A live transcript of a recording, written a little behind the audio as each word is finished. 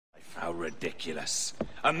How ridiculous.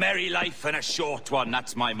 A merry life and a short one,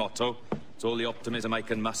 that's my motto. It's all the optimism I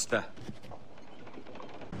can muster.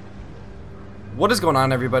 What is going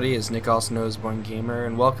on, everybody? It's Nick, also known as One Gamer,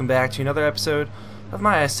 and welcome back to another episode of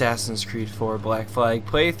my Assassin's Creed 4 Black Flag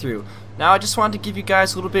playthrough. Now, I just wanted to give you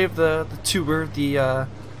guys a little bit of the tuber, the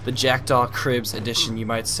Jackdaw Cribs edition, you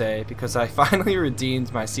might say, because I finally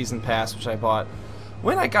redeemed my season pass, which I bought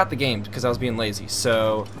when I got the game because I was being lazy.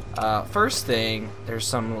 So, first thing, there's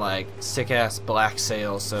some like sick-ass black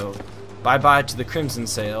sails, so bye-bye to the crimson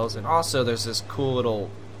sails, and also there's this cool little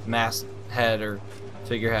mast head or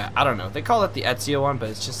figure hat. I don't know. They call it the Ezio one, but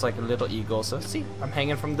it's just like a little eagle. So see, I'm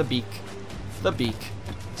hanging from the beak.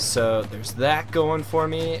 So there's that going for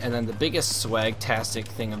me, and then the biggest swag-tastic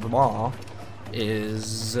thing of them all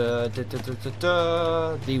is the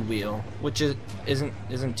wheel, which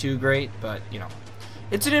isn't too great, but you know,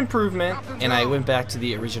 it's an improvement. And I went back to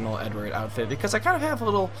the original Edward outfit because I kind of have a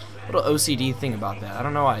little OCD thing about that. I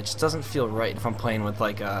don't know why. It just doesn't feel right if I'm playing with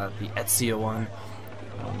like the Ezio one.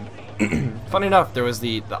 Funny enough, there was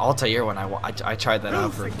the Altair one. I tried that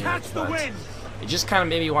out for a bit, but it just kind of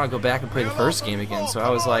made me want to go back and play the first game again. So I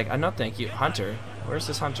was like, no, thank you. Hunter, where's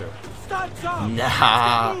this Hunter?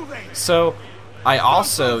 Nah. So I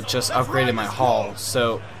also just upgraded my hull.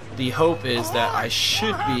 So the hope is that I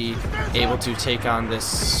should be able to take on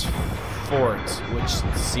this fort, which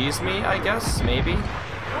sees me, I guess, maybe.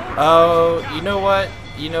 Oh, you know what?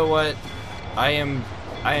 I am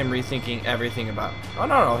rethinking everything about... Oh,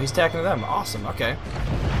 no, he's attacking them. Awesome, okay.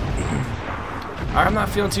 I'm not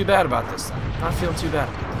feeling too bad about this, then. Not feeling too bad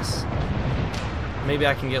about this. Maybe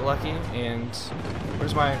I can get lucky, and...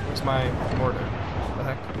 Where's my mortar? What the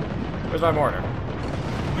heck? Where's my mortar?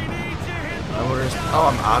 My mortar's...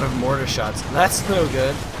 Oh, I'm out of mortar shots. That's no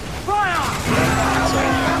good. So,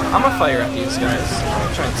 I'm gonna fire at these guys. I'm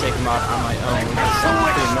gonna try and take them out on my own. I'm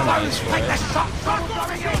pretty memorized for it.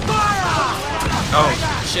 Oh,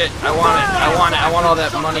 shit, I want all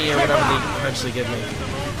that money or whatever they eventually give me.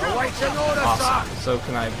 Awesome. So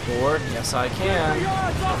can I board? Yes, I can.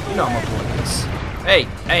 You know I'm gonna board this.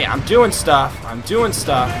 Hey, I'm doing stuff. You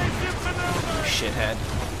shithead.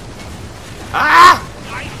 Ah!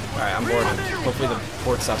 Alright, I'm boarding. Hopefully the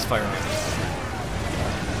port stops firing at me.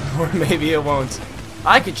 Or maybe it won't.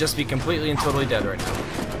 I could just be completely and totally dead right now.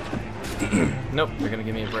 Nope, they're gonna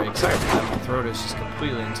give me a break. Sorry for that, my throat is just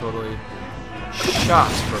completely and totally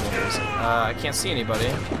shot for one reason. I can't see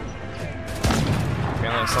anybody.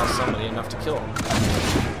 Apparently I saw somebody enough to kill him.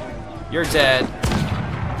 You're dead.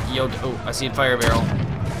 Yo, oh, I see a fire barrel.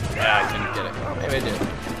 Yeah, I couldn't get it. Oh, maybe I did.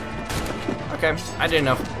 Okay, I did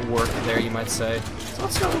enough work there, you might say.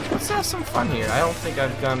 So let's have some fun here. I don't think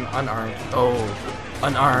I've gone unarmed. Oh,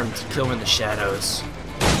 unarmed. Kill him in the shadows.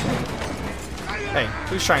 Hey,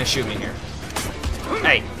 who's trying to shoot me here?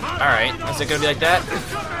 Hey, alright. Is it gonna be like that?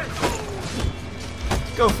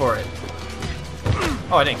 Go for it.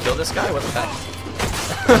 Oh, I didn't kill this guy? What the heck?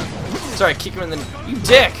 Sorry, kick him in the... You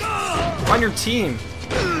dick! I'm on your team.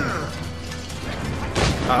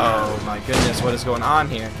 Oh my goodness, what is going on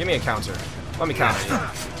here? Give me a counter. Let me counter you.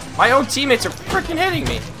 My own teammates are freaking hitting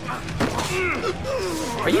me.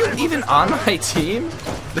 Are you even on my team?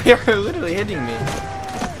 They are literally hitting me.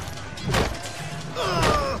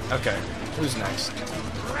 Okay, who's next?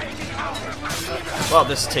 Well,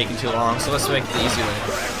 this is taking too long, so let's make it the easy way.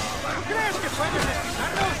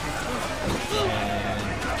 And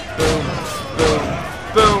boom, boom,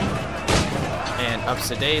 boom. And ups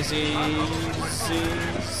the daisies.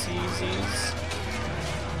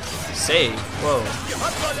 Save. Whoa.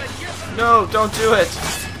 No, don't do it.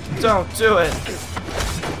 Don't do it.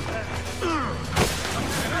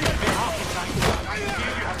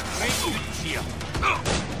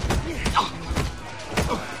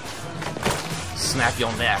 Snap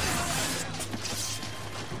your neck.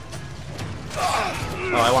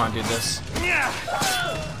 Oh, I want to do this.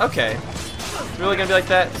 Okay. It's really gonna be like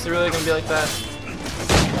that? Is it really gonna be like that?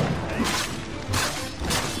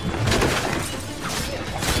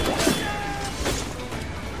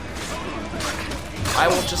 I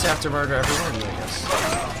will just have to murder every one of you, I guess.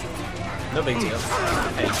 No big deal.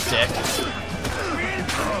 Hey, dick.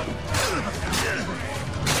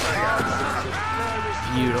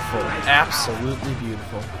 Beautiful. Absolutely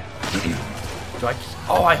beautiful. Do I...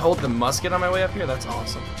 Oh, I hold the musket on my way up here? That's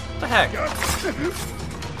awesome. What the heck?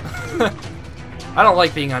 I don't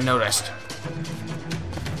like being unnoticed.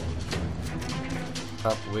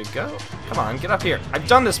 Up we go. Come on, get up here. I've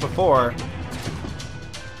done this before.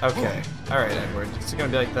 Okay. Alright, Edward. Is it gonna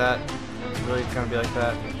be like that? Is it really gonna be like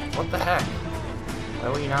that? What the heck? Why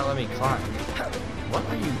will you not let me climb? What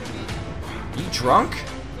are you... Are you drunk?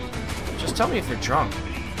 Just tell me if you're drunk.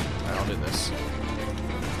 Alright, I'll do this.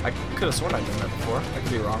 I could have sworn I'd done that before. I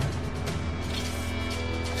could be wrong.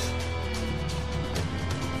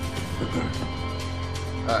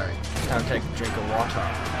 Alright, time to take a drink of water.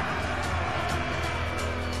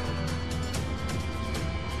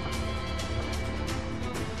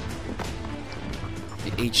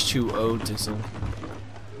 The H2O diesel.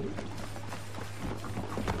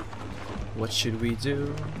 What should we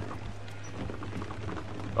do?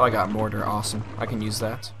 Oh, I got mortar. Awesome. I can use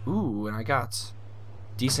that. Ooh, and I got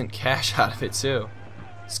decent cash out of it too.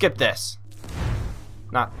 Skip this.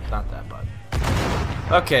 Not that, but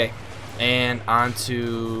okay. And on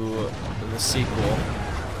to the sequel.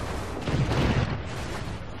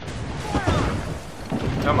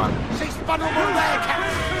 Come on.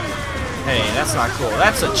 Hey, that's not cool.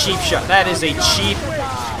 That's a cheap shot. That is a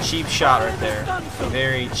cheap shot right there. A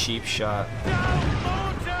very cheap shot.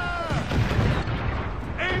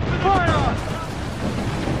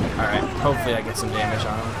 Alright, hopefully I get some damage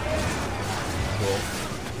on him. Cool.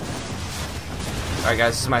 Alright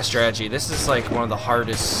guys, this is my strategy. This is like one of the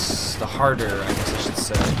hardest, I guess I should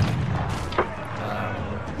say.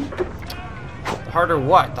 The harder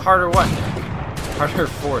what? The harder what, Nick? Harder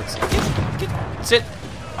forts. Sit!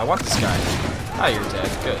 I want this guy. Ah, you're dead.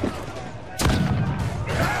 Good.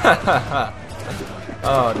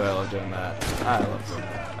 Oh, do I love doing that. I love doing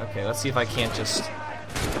that. Okay, let's see if I can't just...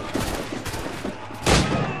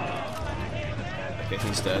 Okay,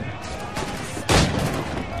 he's dead.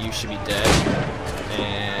 You should be dead.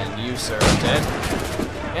 And you, sir, are dead.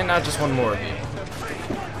 And now just one more of you.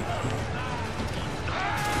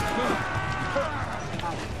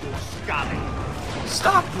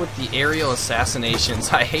 Stop with the aerial assassinations.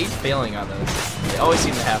 I hate failing on those. They always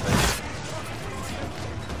seem to happen.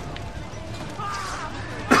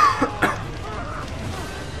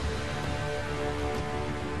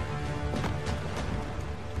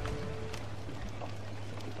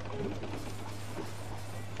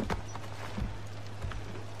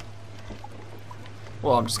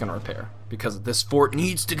 Well, I'm just gonna repair because this fort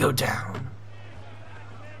needs to go down.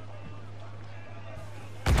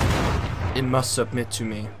 It must submit to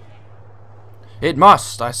me. It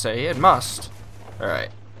must, I say, it must. Alright.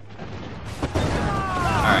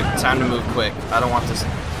 Alright, time to move quick. I don't want this.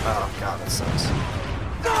 Oh god, that sucks.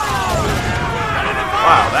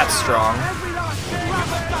 Wow, that's strong.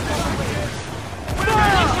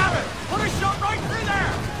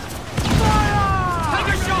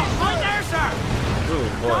 Ooh,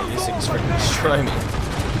 boy, these things freaking destroy me.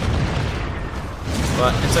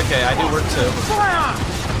 But it's okay, I do work too.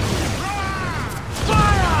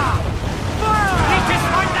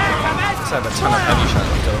 I have a ton of heavy shot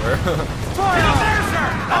left over.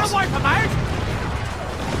 Awesome.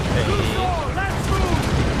 Hey.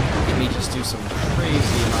 Let me just do some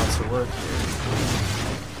crazy amounts of work here.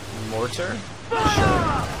 Mortar?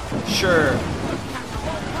 Sure.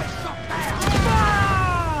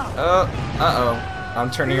 Uh-oh. I'm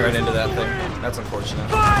turning right into that thing. That's unfortunate.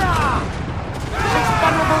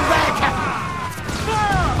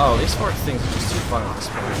 Oh, these four things are just too fun at this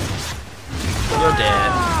point. You're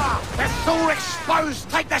dead. They're so exposed.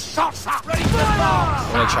 Take the shots up. Ready for the bomb.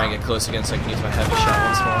 I'm gonna try and get close again so I can use my heavy shot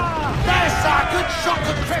once more. There's a good shot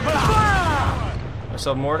to cripple up.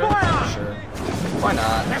 Myself mortar? Sure. Why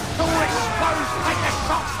not? They're so exposed. Take the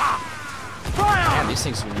shots up. Man, these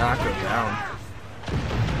things do not go down.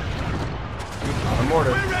 On a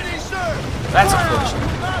mortar. That's unfortunate.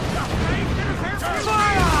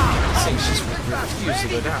 These things just refuse to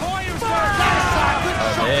go down.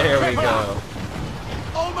 Oh, there we go.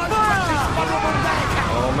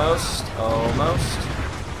 Almost.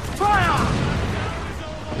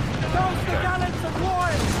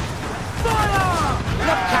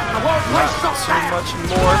 Not too much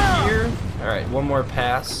more here. Alright, one more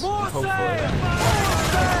pass. Hopefully.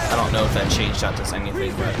 I don't know if that change shot does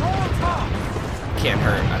anything, but can't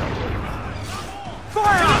hurt, I don't believe.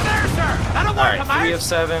 Alright, 3 of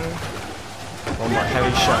 7. One more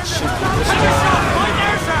heavy shot should be this one.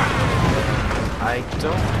 I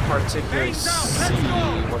don't particularly see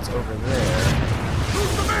what's over there.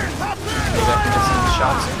 Maybe I can get some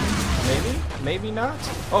shots in? Maybe? Maybe not?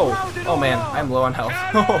 Oh man, I'm low on health.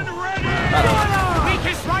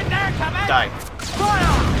 Die.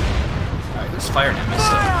 Alright, there's fire enemies,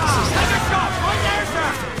 so this is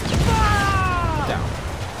down.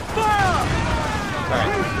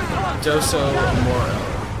 Alright. Doso Moro.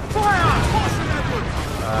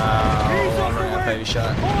 I'm running a heavy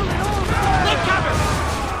shot.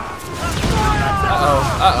 Uh-oh.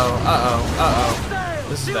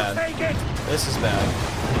 This is bad.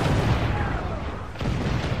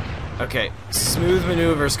 Okay, smooth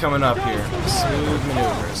maneuvers coming up here. Smooth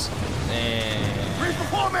maneuvers.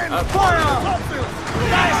 up.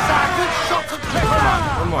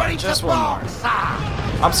 One more, just one more.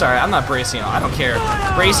 I'm sorry, I'm not bracing. I don't care.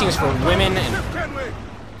 Bracing is for women and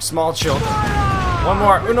small children. One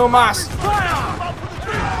more, uno mas.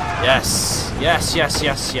 Yes, yes, yes,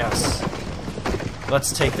 yes, yes.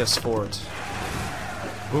 Let's take this fort.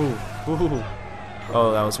 Ooh, ooh.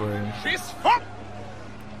 Oh, that was weird.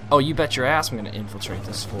 Oh, you bet your ass I'm gonna infiltrate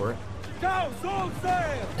this fort.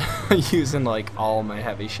 Using like all my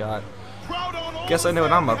heavy shot. Guess I know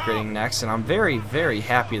what I'm upgrading next, and I'm very, very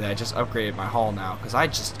happy that I just upgraded my hull now, because I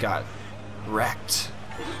just got wrecked.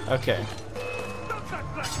 Okay.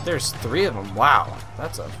 There's 3 of them. Wow,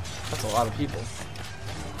 that's a lot of people.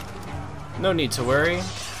 No need to worry.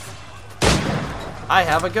 I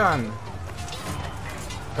have a gun.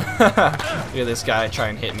 Look at this guy try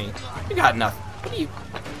and hit me. You got nothing. What are you?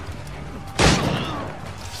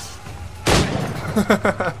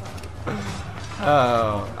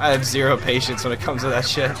 Oh, I have 0 patience when it comes to that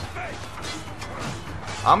shit.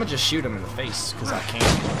 I'ma just shoot him in the face, because I can.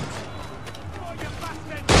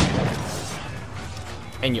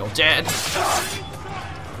 And you're dead.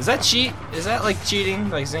 Is that cheat? Is that like cheating?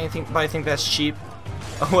 Like, does anybody think that's cheap?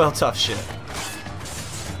 Oh well, tough shit.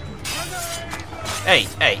 Hey,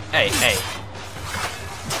 hey, hey, hey.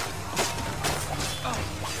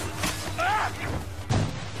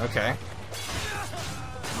 Okay.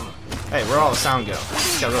 Hey, where'd all the sound go?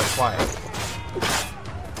 It got really quiet.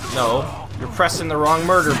 No, you're pressing the wrong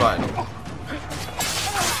murder button.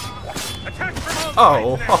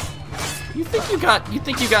 Oh. You think you got,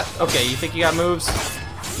 okay, you think you got moves?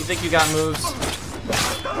 You think you got moves?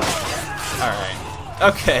 Alright.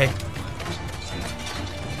 Okay.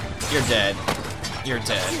 You're dead. You're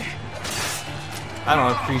dead. I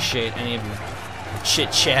don't appreciate any of your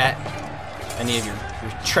chit chat, any of your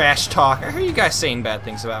trash talk. I heard you guys saying bad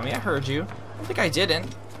things about me. I heard you. I think I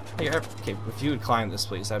didn't. Okay, if you would climb this,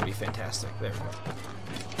 please, that'd be fantastic. There we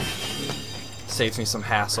go. Saves me some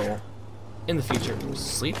hassle in the future.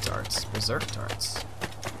 Sleep darts, berserk darts.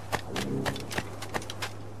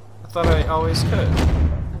 I thought I always could.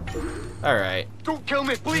 Alright. Don't kill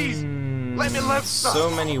me, please. Let me live. So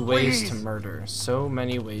many ways to murder. So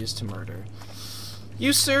many ways to murder.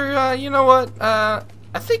 You, sir, you know what?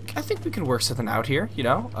 I think we can work something out here, you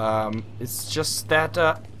know? It's just that,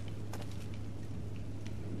 are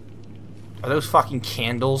those fucking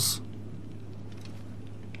candles?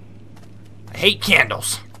 I hate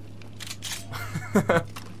candles!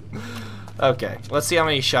 Okay, let's see how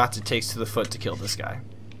many shots it takes to the foot to kill this guy.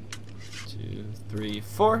 2, 3,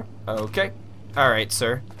 4. Okay. Alright,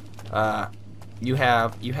 sir. You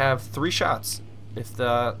have 3 shots. If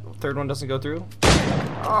the 3rd one doesn't go through.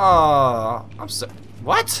 Oh, I'm so.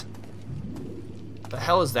 What? The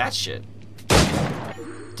hell is that shit?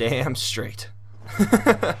 Damn straight.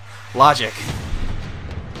 Logic.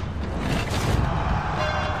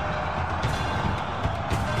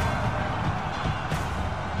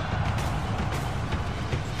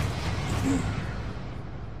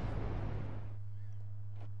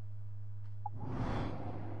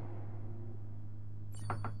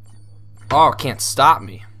 Oh, can't stop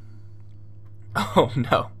me. Oh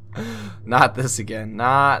no. Not this again.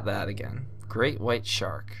 Not that again. Great white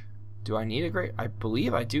shark. Do I need a great? I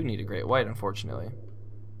believe I do need a great white, unfortunately.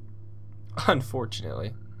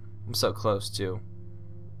 Unfortunately. I'm so close, too.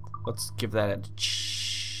 Let's give that a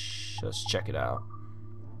just check it out.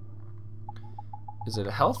 Is it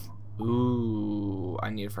a health? Ooh,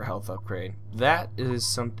 I need it for health upgrade. That is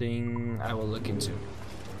something I will look into.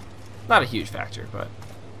 Not a huge factor, but...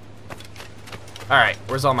 Alright,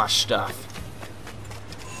 where's all my stuff?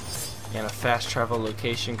 And a fast travel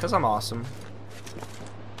location, because I'm awesome.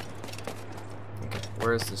 Okay,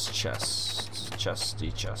 where is this chest?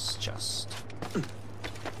 Chesty chest.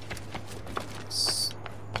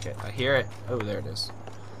 Okay, I hear it. Oh, there it is.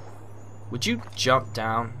 Would you jump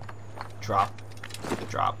down? Drop.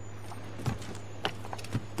 Drop.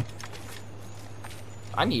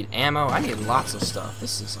 I need ammo. I need lots of stuff.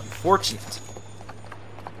 This is unfortunate.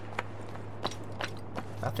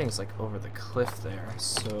 That thing's like over the cliff there,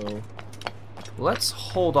 so let's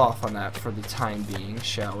hold off on that for the time being,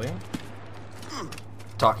 shall we?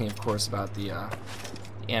 Talking, of course, about the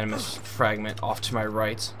animus fragment off to my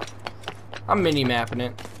right. I'm mini-mapping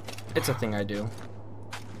it. It's a thing I do.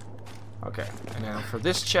 Okay, and now for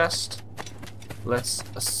this chest, let's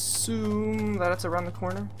assume that it's around the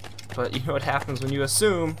corner. But you know what happens when you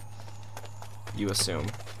assume? You assume.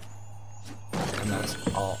 And that's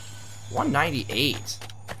all. 198.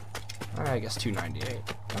 I guess 298.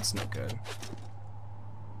 That's no good.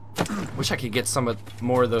 Wish I could get some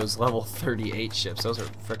more of those level 38 ships. Those are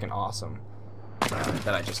freaking awesome.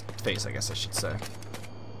 that I just faced, I guess I should say.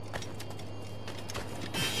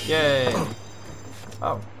 Yay!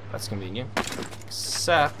 Oh, that's convenient.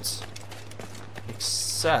 Except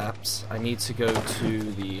I need to go to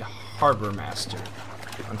the Harbor Master,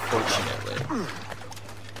 unfortunately.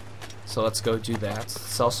 So let's go do that.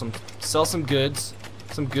 Sell some goods,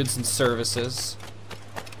 and services,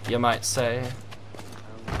 you might say.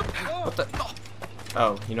 What the?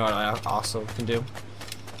 Oh, you know what I also can do?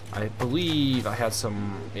 I believe I had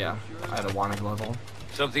some. Yeah, I had a wanted glove on.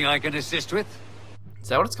 Something I can assist with? Is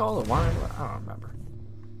that what it's called? A wanted glove? I don't remember.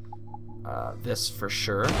 This for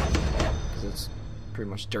sure, because it's pretty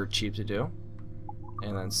much dirt cheap to do.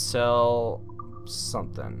 And then sell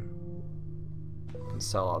something. Can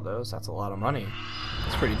sell all those. That's a lot of money.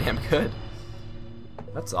 That's pretty damn good.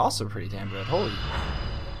 That's also pretty damn good.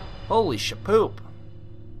 Holy shapoop.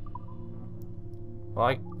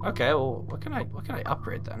 Well, okay. Well, what can I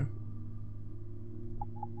upgrade then?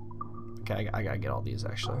 Okay, I gotta get all these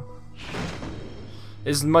actually.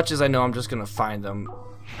 As much as I know, I'm just gonna find them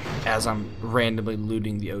as I'm randomly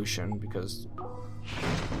looting the ocean because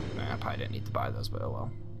I probably didn't need to buy those, but oh well.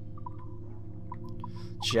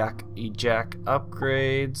 Jack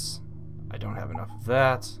upgrades. I don't have enough of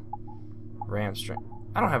that. Ram strength.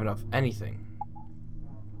 I don't have enough of anything.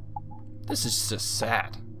 This is just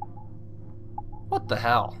sad. What the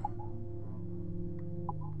hell?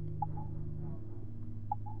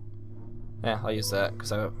 Yeah, I'll use that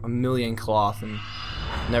because I have a million cloth and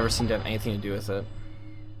never seem to have anything to do with it.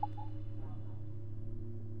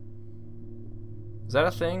 Is that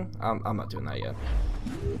a thing? I'm not doing that yet.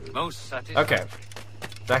 Most satisfying. Okay,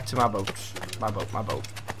 back to my boat. My boat.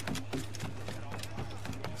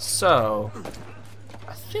 So,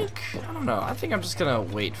 I don't know. I think I'm just gonna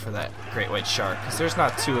wait for that great white shark because there's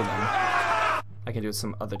not two of them. I can do it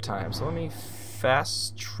some other time. So let me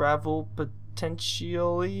fast travel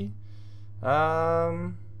potentially.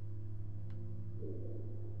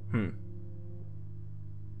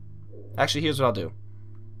 Actually, here's what I'll do.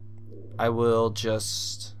 I will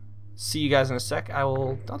just see you guys in a sec.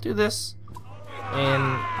 I'll do this, and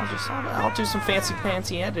I'll do some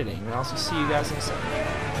fancy editing, and I'll see you guys in a sec.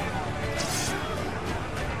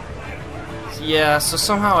 Yeah, so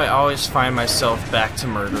somehow I always find myself back to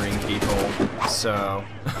murdering people. So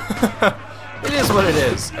it is what it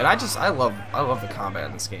is, and I love the combat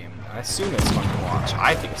in this game. I assume it's fun to watch.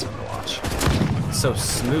 I think it's fun to watch. It's so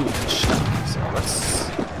smooth and stuff. So let's.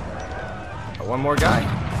 Oh, one more guy.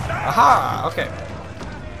 Aha! Okay.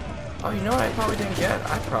 Oh, you know what I probably didn't get?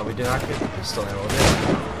 I probably did not get the pistol ammo, did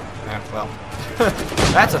I? Well,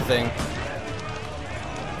 that's a thing.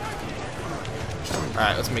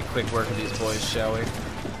 Alright, let's make quick work of these boys, shall we?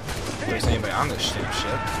 If there's anybody on this ship.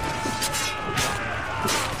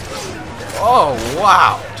 Oh,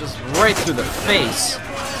 wow! Just right through the face.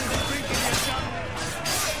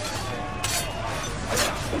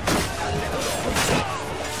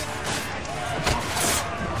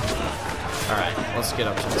 Alright, let's get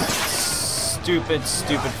up to this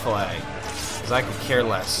stupid flag. Because I could care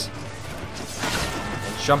less.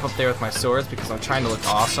 And jump up there with my swords because I'm trying to look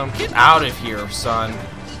awesome. Get out of here, son.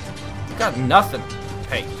 You got nothing.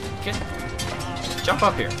 Hey, jump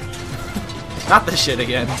up here. Not this shit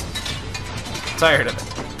again. Tired of it.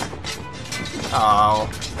 Oh.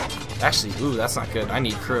 Actually, ooh, that's not good. I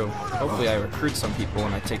need crew. Hopefully I recruit some people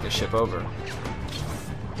when I take the ship over.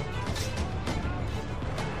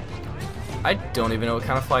 I don't even know what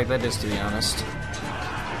kind of flag that is, to be honest.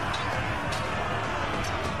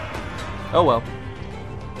 Oh well.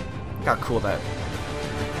 Look how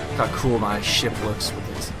cool my ship looks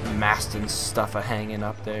with its mast and stuff hanging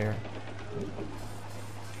up there.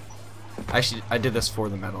 Actually, I did this for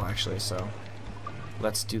the medal, actually, so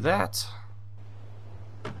let's do that.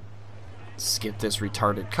 Skip this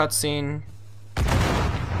retarded cutscene.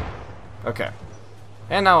 Okay.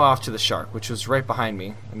 And now off to the shark, which was right behind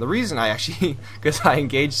me. And the reason because I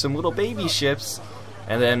engaged some little baby ships,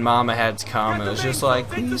 and then Mama had to come and was just like,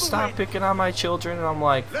 please stop picking on my children. And I'm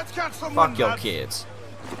like, fuck your kids.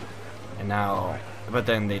 And now, but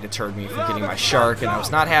then they deterred me from getting my shark, and I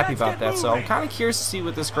was not happy about that. So I'm kind of curious to see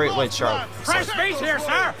what this great white shark looks like. Fresh meat here,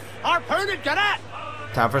 sir! Harpoon it, get it!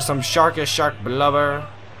 Time for some shark blubber.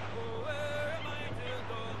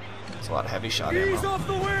 It's a lot of heavy shot ammo. Ease off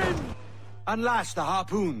the wind! Unlash the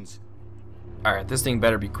harpoons. Alright, this thing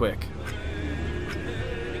better be quick.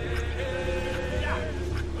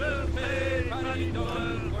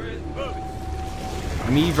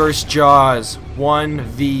 Me versus Jaws.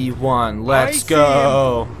 1v1. Let's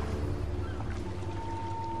go.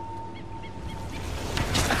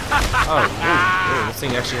 Oh, ooh, this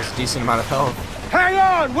thing actually has a decent amount of health. Hang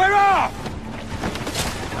on, we're off!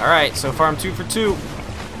 Alright, so far I'm 2 for 2.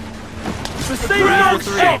 The sea dog's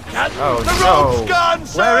hit! Oh, The no. rope's gone,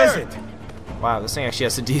 sir! Where is it? Wow, this thing actually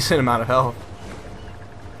has a decent amount of health.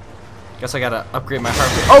 Guess I gotta upgrade my heart.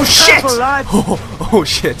 Oh shit! Oh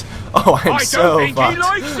shit! Oh, I'm so fucked. I don't think he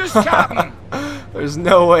likes this, Captain. There's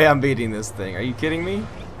no way I'm beating this thing. Are you kidding me?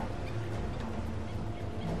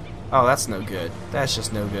 Oh, that's no good. That's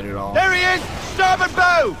just no good at all. There he is! Starboard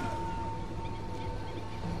bow!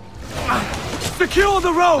 Secure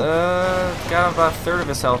the rope! Got about a third of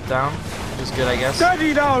his health down. Which is good, I guess.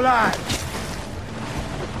 Steady now, lad!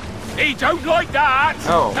 He don't like that!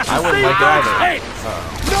 Oh, I wouldn't like it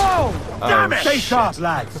either. No! Damn it! Stay sharp,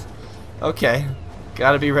 lads! Okay.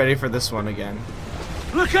 Gotta be ready for this one again.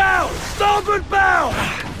 Look out! Starboard bow!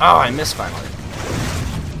 Oh, I missed finally.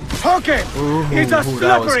 Hook it! Ooh, He's a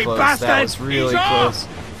slippery bastard! That was really close.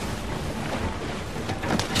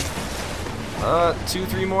 2,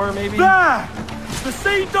 3 more maybe? There! The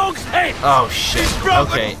sea dog's hit! Oh shit.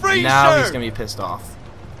 Okay, free, now sir. he's gonna be pissed off.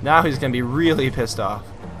 Now he's gonna be really pissed off.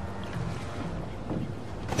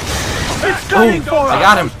 It's coming for us! I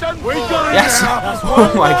got him! We got Yes!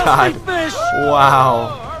 Oh my god. fish.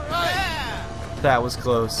 Wow. That was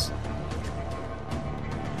close.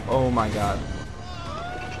 Oh my god.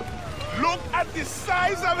 Look at the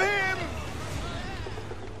size of him!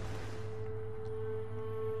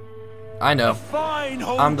 I know. Fine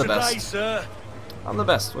home I'm the today, best. Sir. I'm the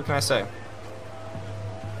best. What can I say?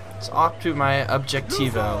 It's up to my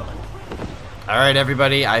objectivo. Alright,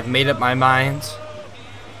 everybody. I've made up my mind.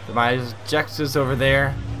 My objective's over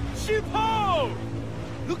there.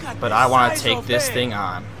 But I want to take this thing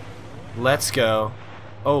on. Let's go.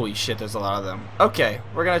 Holy shit, there's a lot of them. Okay,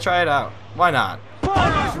 we're going to try it out. Why not?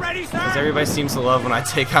 Because everybody seems to love when I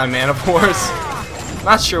take on Manivores.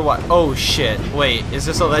 Not sure what. Oh shit. Wait, is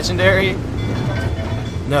this a legendary?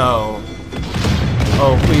 No.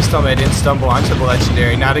 Oh, please tell me I didn't stumble onto the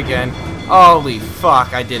legendary. Not again. Holy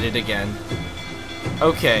fuck, I did it again.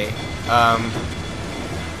 Okay.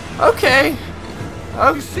 Okay.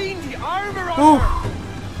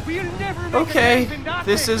 Okay.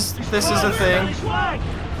 This is a thing.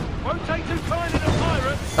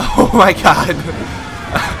 Oh my god.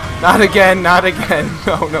 Not again, not again.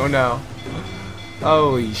 No, no, no.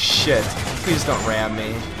 Holy shit. Please don't ram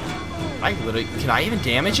me. Can I even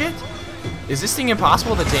damage it? Is this thing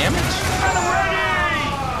impossible to damage?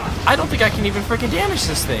 I don't think I can even freaking damage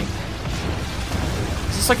this thing.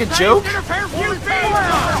 Is this like a joke?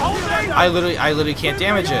 I literally can't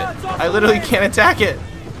damage it. I literally can't attack it.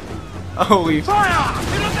 Holy.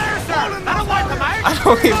 I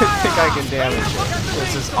don't even think I can damage it.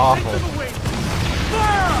 This is awful.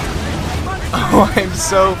 Oh, I'm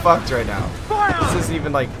so fucked right now. This isn't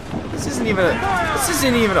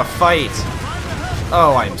even a fight.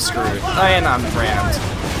 Oh, I'm screwed. And I'm rammed.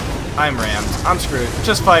 I'm rammed. I'm screwed.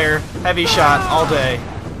 Just fire. Heavy shot all day.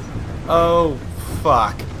 Oh,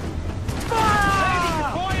 fuck.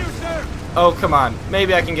 Oh, come on.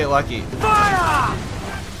 Maybe I can get lucky.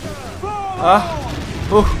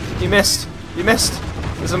 Ooh, you missed. You missed.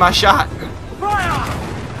 This is my shot. This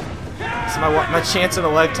is my chance in a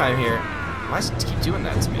lifetime here. Why does it keep doing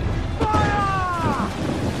that to me?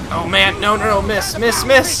 Oh man, no, no, no, miss, miss,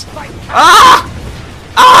 miss! Ah!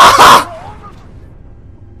 Ah!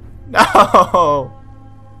 No!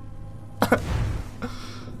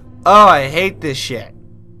 Oh, I hate this shit.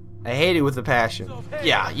 I hate it with a passion.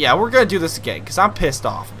 Yeah, we're gonna do this again, because I'm pissed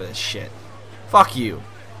off of this shit. Fuck you.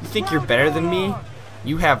 You think you're better than me?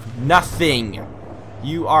 You have nothing.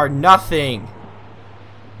 You are nothing.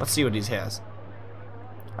 Let's see what he has.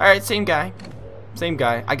 Alright, same guy. Same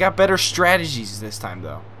guy. I got better strategies this time,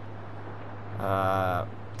 though.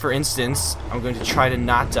 For instance, I'm going to try to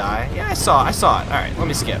not die. Yeah, I saw it. Alright, let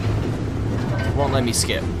me skip. Won't let me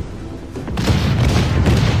skip.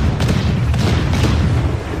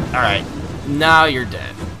 Alright, now you're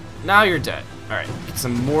dead. Now you're dead. Alright, get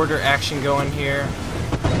some mortar action going here.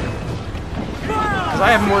 Because I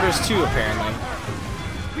have mortars too, apparently.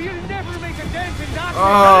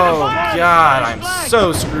 Oh, God, I'm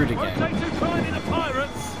so screwed again.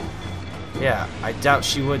 Yeah, I doubt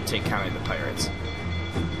she would take counting the pirates.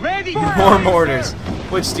 More mortars,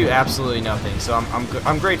 which do absolutely nothing, so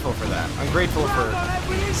I'm grateful for that. I'm grateful for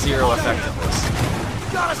zero effectiveness.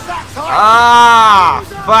 Ah,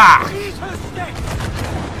 fuck!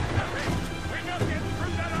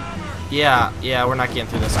 Yeah, we're not getting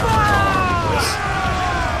through this armor at all, boys.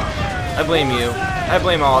 I blame you. I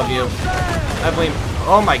blame all of you. I blame...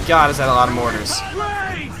 Oh my god, is that a lot of mortars?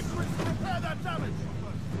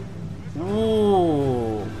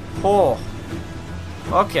 Ooh. Oh.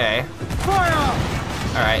 Okay.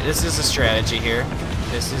 Alright, this is a strategy here.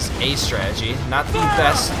 This is a strategy, not the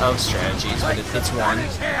best of strategies, but it's one,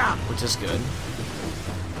 which is good.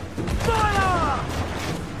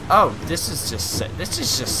 Oh, this is just sad. This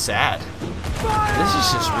is just sad. This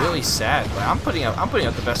is just really sad. But I'm putting up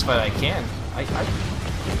the best fight I can. I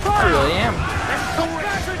really am.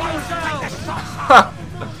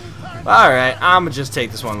 All right, I'm gonna just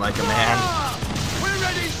take this one like a man.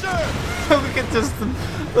 Look at this,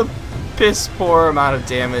 the piss poor amount of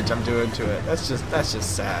damage I'm doing to it. That's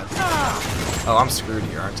just sad. Oh, I'm screwed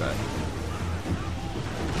here, aren't I?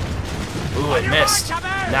 Ooh, I missed.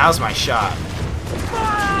 Now's my shot.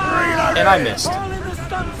 And I missed.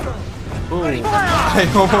 Ooh,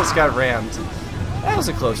 I almost got rammed. That was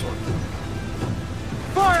a close one.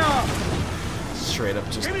 Straight up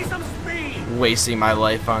just wasting my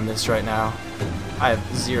life on this right now. I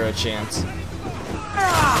have zero chance. You're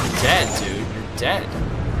dead, dude. You're dead.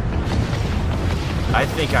 I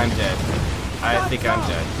think I'm dead. I think I'm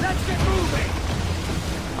dead.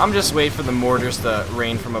 I'm just waiting for the mortars to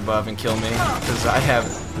rain from above and kill me, because I have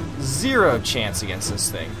zero chance against this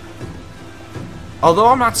thing. Although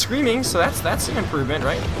I'm not screaming, so that's an improvement,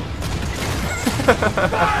 right?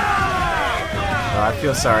 I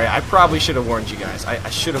feel sorry. I probably should have warned you guys. I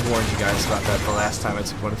should have warned you guys about that the last time I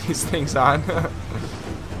took one of these things on.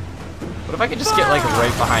 What if I could just get like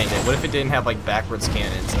right behind it? What if it didn't have like backwards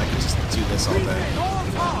cannons and I could just do this all day?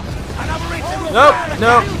 Nope,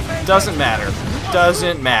 nope. Doesn't matter.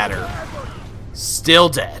 Doesn't matter. Still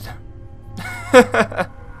dead.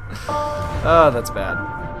 Oh, that's bad.